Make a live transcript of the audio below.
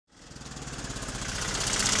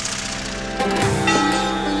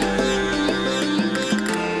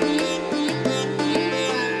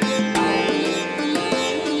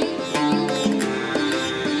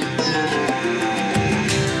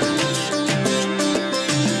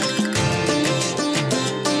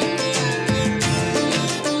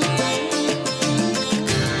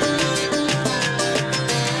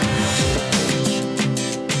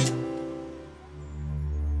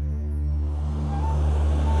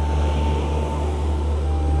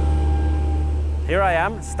Here I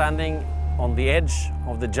am standing on the edge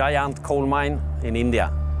of the Jayant coal mine in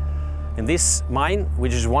India. In this mine,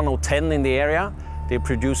 which is one of 10 in the area, they're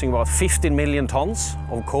producing about 15 million tons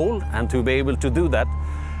of coal, and to be able to do that,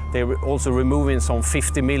 they're also removing some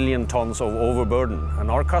 50 million tons of overburden.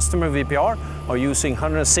 And our customer VPR are using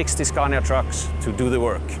 160 Scania trucks to do the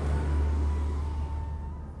work.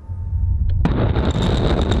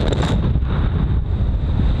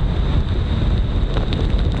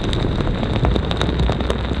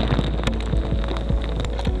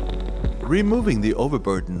 Removing the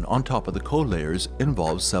overburden on top of the coal layers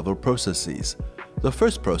involves several processes. The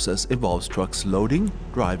first process involves trucks loading,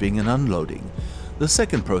 driving and unloading. The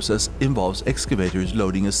second process involves excavators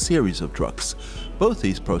loading a series of trucks. Both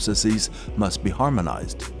these processes must be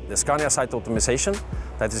harmonized. The Scania Site Optimisation,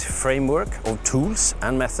 that is a framework of tools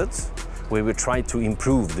and methods where we try to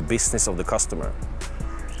improve the business of the customer.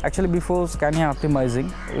 Actually, before Scania optimizing,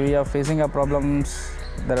 we are facing problems.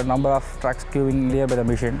 There are a number of trucks queuing nearby the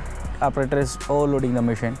machine. Operator is overloading the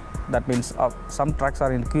machine. That means some trucks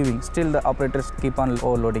are in queuing. Still, the operators keep on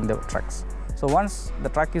overloading the trucks. So once the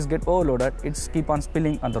truck is get overloaded, it's keep on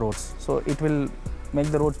spilling on the roads. So it will make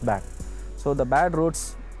the roads bad. So the bad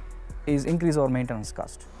roads is increase our maintenance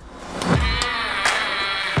cost.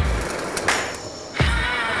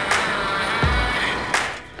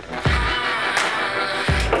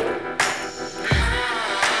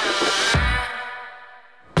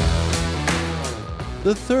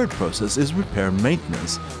 The third process is repair and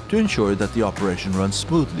maintenance to ensure that the operation runs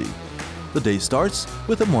smoothly. The day starts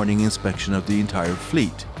with a morning inspection of the entire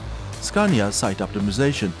fleet. Scania Site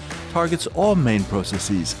Optimisation targets all main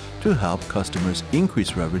processes to help customers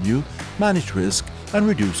increase revenue, manage risk and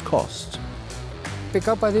reduce costs.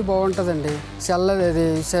 Pickup adi baaguntadandi, cell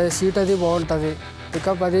adi seat adi baaguntadi,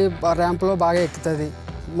 pickup adi ramp lo baga ekkutadi,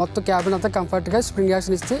 mottam cabin anta comfort ga spring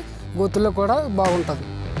action iste gootullo kuda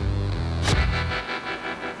baaguntadi.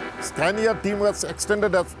 Scania team has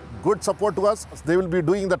extended a good support to us. They will be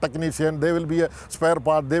doing the technician, they will be a spare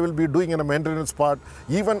part, they will be doing a maintenance part.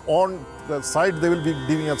 Even on the site, they will be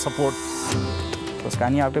giving us support. So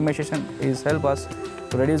Scania Optimization is help us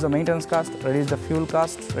to reduce the maintenance cost, reduce the fuel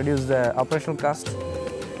cost, reduce the operational cost,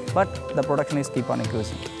 but the production is keep on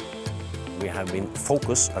increasing. We have been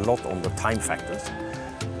focused a lot on the time factors,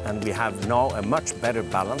 and we have now a much better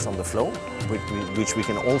balance on the flow, which we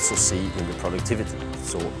can also see in the productivity.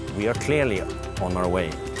 So we are clearly on our way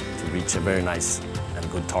to reach a very nice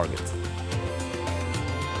and good target.